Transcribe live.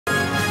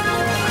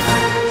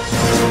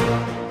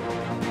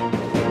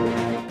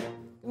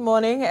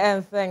morning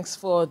and thanks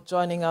for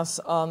joining us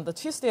on the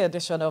Tuesday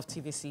edition of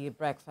TVC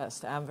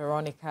Breakfast. I'm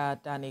Veronica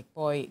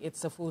Danik-Boy.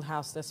 It's a full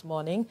house this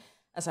morning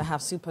as I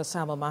have Super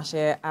Samuel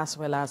Mashe as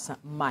well as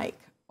Mike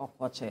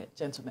Okwache.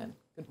 Gentlemen,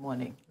 good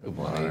morning. Good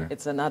morning.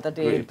 It's another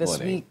day this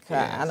week,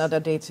 another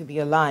day to be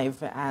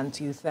alive and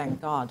to thank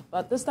God.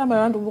 But this time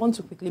around, we want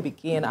to quickly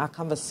begin our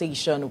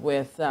conversation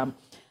with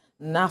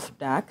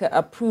NAFDAC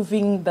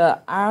approving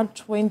the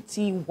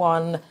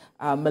R21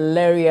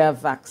 malaria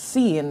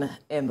vaccine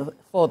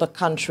for the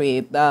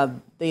country. The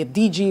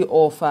DG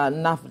of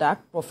NAFDAC,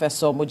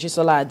 Professor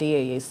Mojisola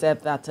Adeyeye,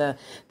 said that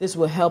this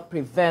will help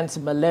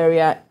prevent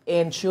malaria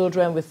in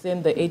children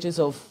within the ages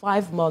of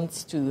 5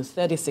 months to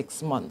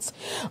 36 months.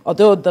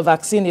 Although the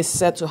vaccine is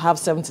said to have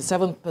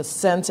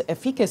 77%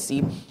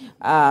 efficacy,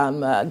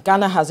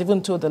 Ghana has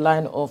even told the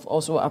line of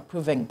also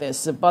approving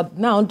this. But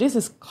now this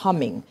is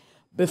coming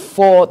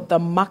before the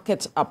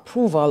market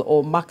approval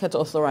or market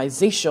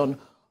authorization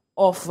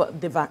of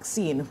the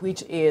vaccine,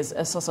 which is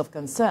a source of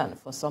concern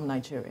for some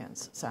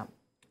Nigerians. Sam?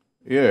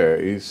 Yeah,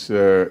 it's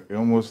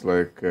almost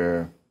like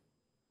a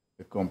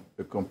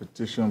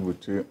competition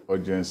between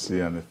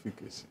urgency and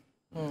efficacy.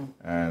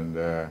 And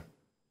they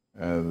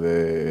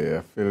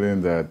are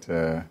feeling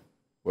that,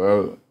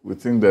 well, we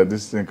think that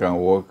this thing can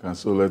work, and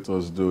so let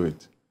us do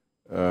it.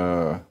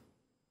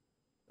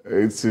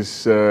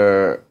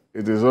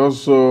 It is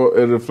also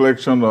a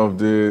reflection of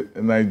the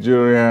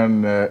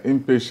Nigerian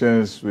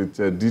impatience with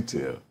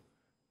detail.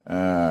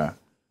 The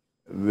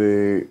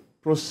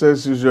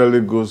process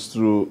usually goes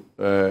through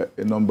a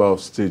number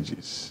of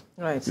stages.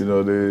 Right. You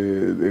know,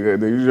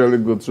 they usually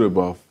go through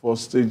about 4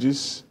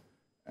 stages,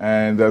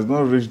 and does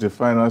not reach the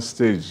final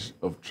stage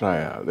of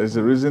trial. There's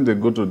a reason they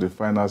go to the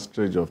final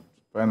stage of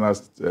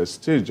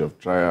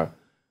trial.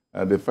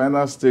 The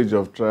final stage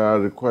of trial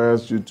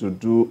requires you to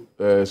do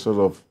sort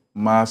of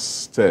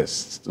mass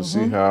tests to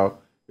see how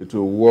it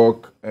will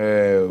work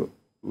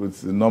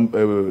with a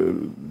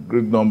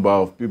great number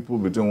of people,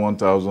 between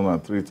 1,000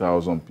 and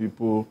 3,000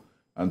 people,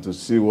 and to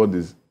see what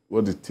it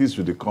is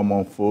with the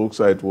common folks,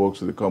 how it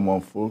works with the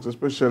common folks,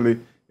 especially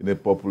in a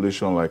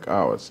population like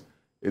ours.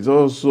 It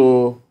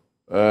also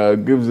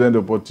gives them the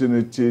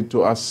opportunity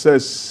to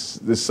assess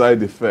the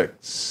side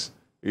effects,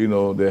 you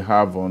know, they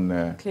have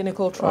on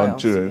clinical trials. On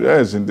children.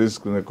 Yes, in these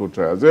clinical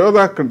trials. The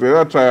other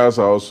trials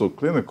are also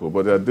clinical,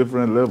 but they are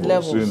different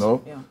levels. You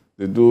know. Yeah.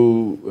 They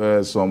do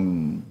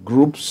some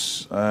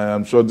groups.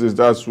 I'm sure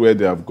that's where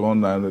they have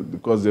gone, and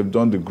because they've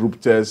done the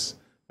group tests,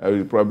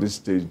 probably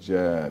stage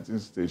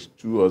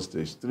 2 or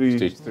stage 3.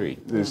 Stage 3.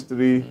 Stage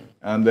 3.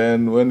 And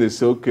then when they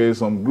say, okay,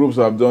 some groups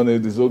have done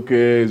it, it's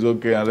okay, and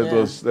let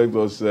us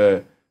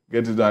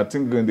get it done. I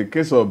think in the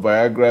case of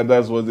Viagra,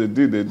 that's what they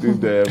did. They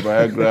did the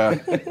Viagra,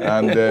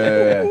 and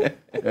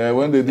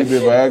when they did the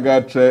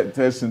Viagra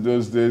test in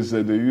those days,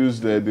 they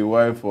used the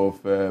wife of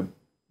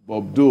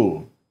Bob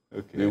Dole,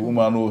 the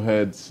woman who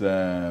had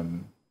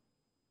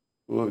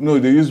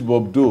they used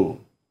Bob Dole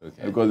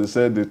because they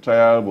said the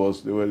trial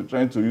they were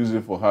trying to use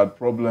it for heart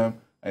problem,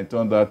 and it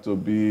turned out to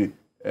be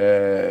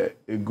a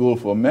goal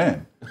for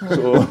men.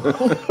 So,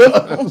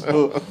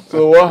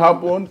 so what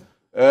happened?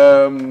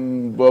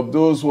 Bob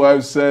Dole's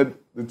wife said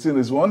the thing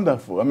is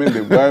wonderful. I mean,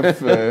 the wife,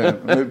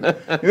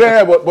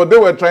 but they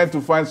were trying to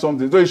find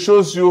something. So it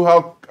shows you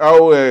how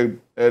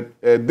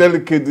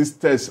delicate these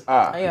tests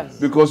are,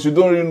 because you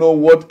don't really know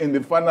what in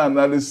the final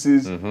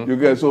analysis you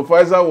get. So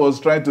Pfizer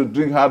was trying to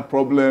drink heart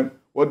problem.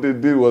 What they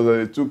did was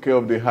they took care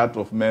of the heart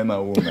of men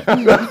and women.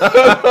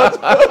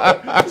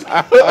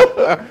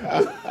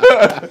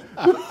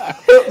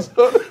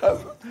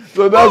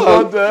 So that's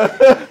what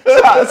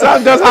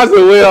Sam just has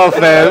a way of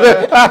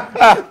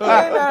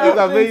it's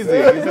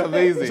amazing. It's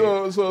amazing.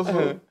 So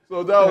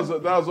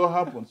that was what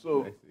happened.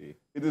 So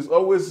it is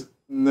always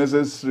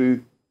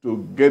necessary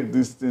to get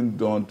this thing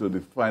done to the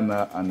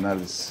final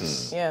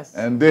analysis. Yes.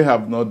 And they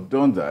have not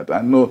done that.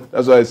 I know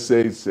that's why I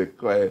say it's a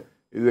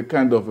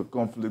kind of a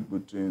conflict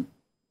between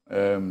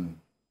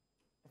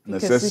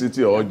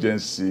necessity or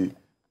urgency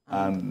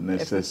and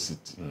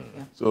necessity.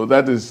 So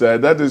that is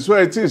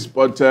where it is.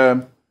 But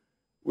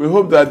we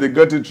hope that they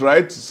got it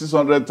right.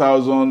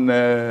 600,000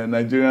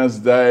 Nigerians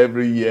die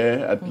every year,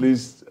 at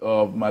least,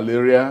 of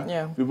malaria.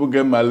 Yeah. People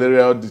get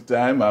malaria all the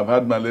time. I've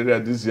had malaria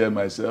this year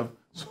myself.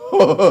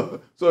 So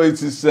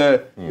it is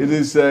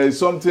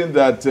something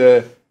that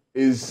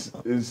is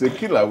a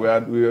killer.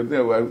 We're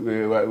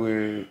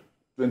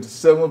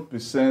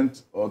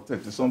 27% or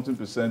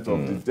 30-something%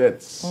 of the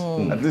deaths.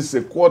 At least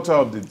a quarter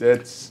of the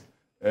deaths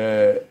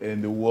in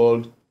the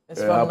world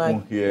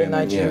happen here in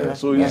Nigeria.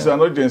 So it's an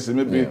urgency.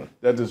 Maybe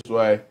that is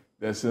why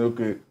they're saying,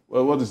 okay,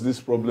 well, what is this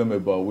problem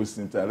about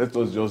wasting time? Let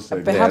us just...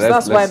 perhaps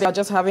that's why they're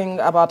just having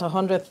about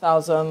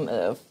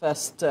 100,000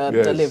 first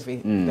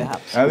delivery,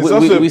 perhaps. And it's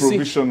also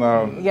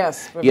provisional.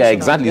 Yes, provisional. Yeah,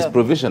 exactly. It's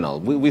provisional.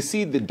 We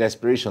see the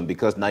desperation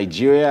because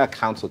Nigeria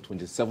accounts for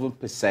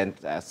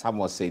 27%, as some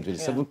was saying,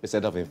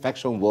 27% of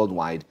infection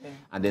worldwide,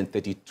 and then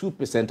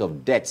 32%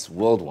 of deaths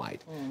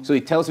worldwide. So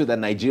it tells you that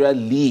Nigeria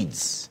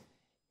leads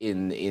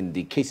in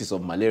the cases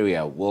of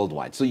malaria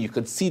worldwide. So you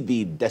could see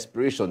the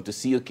desperation to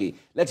see, okay,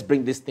 let's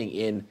bring this thing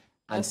in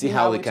and see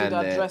how we can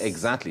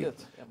exactly.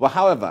 It. Yeah. Well,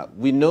 however,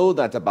 we know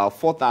that about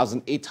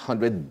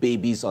 4,800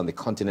 babies on the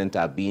continent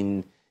are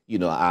being,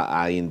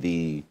 are in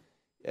the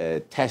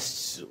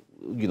tests,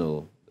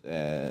 what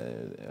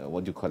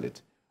do you call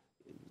it?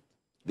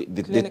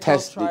 The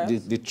test,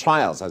 trials? the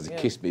trials, as the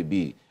case may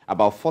be.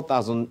 About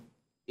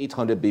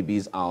 4,800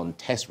 babies are on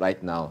test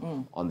right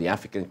now on the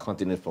African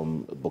continent,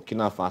 from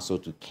Burkina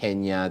Faso to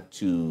Kenya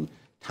to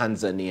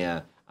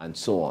Tanzania and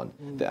so on.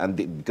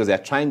 Because they're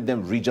trying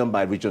them region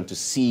by region to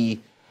see,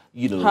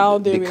 how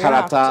they the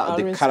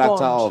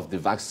character of the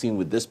vaccine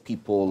with these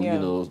people,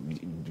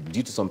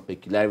 due to some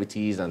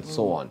peculiarities and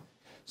so on.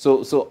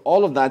 So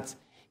all of that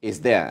is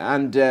there.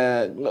 And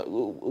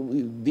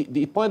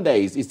the point there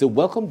is the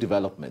welcome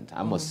development,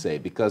 I must say,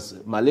 because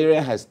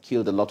malaria has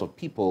killed a lot of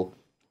people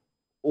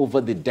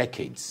over the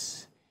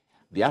decades.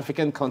 The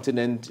African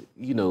continent,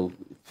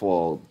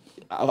 for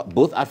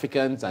both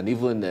Africans and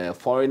even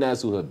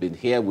foreigners who have been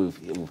here,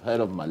 we've heard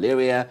of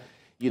malaria,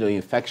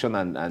 infection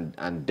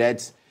and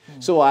deaths.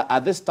 So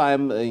at this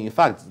time, in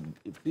fact,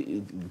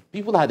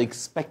 people had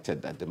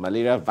expected that the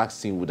malaria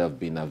vaccine would have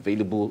been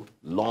available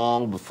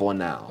long before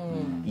now,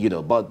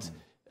 but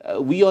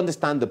we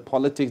understand the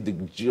politics,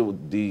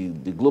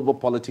 the global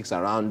politics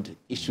around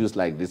issues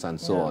like this and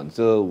so on.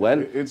 So, well,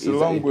 it's a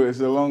long way.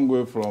 It's a long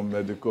way from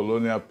the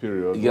colonial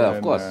period. Yeah,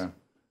 of course.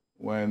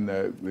 When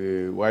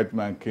the white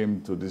man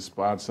came to these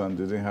parts and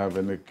didn't have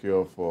any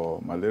cure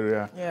for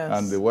malaria,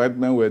 and the white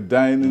men were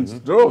dying in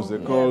droves. They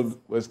called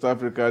West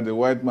Africa the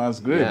white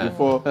man's grave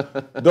before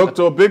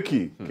Dr.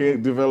 Becky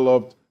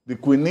developed the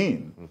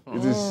quinine.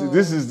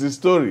 This is the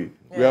story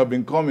we have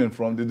been coming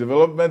from, the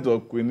development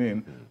of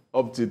quinine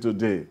up to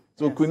today.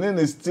 So quinine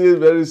is still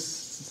very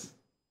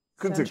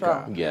critical.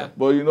 Central. Yeah.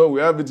 But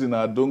we have it in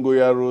our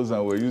dongoyaros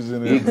and we're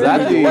using it.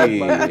 Exactly.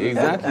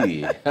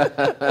 Exactly.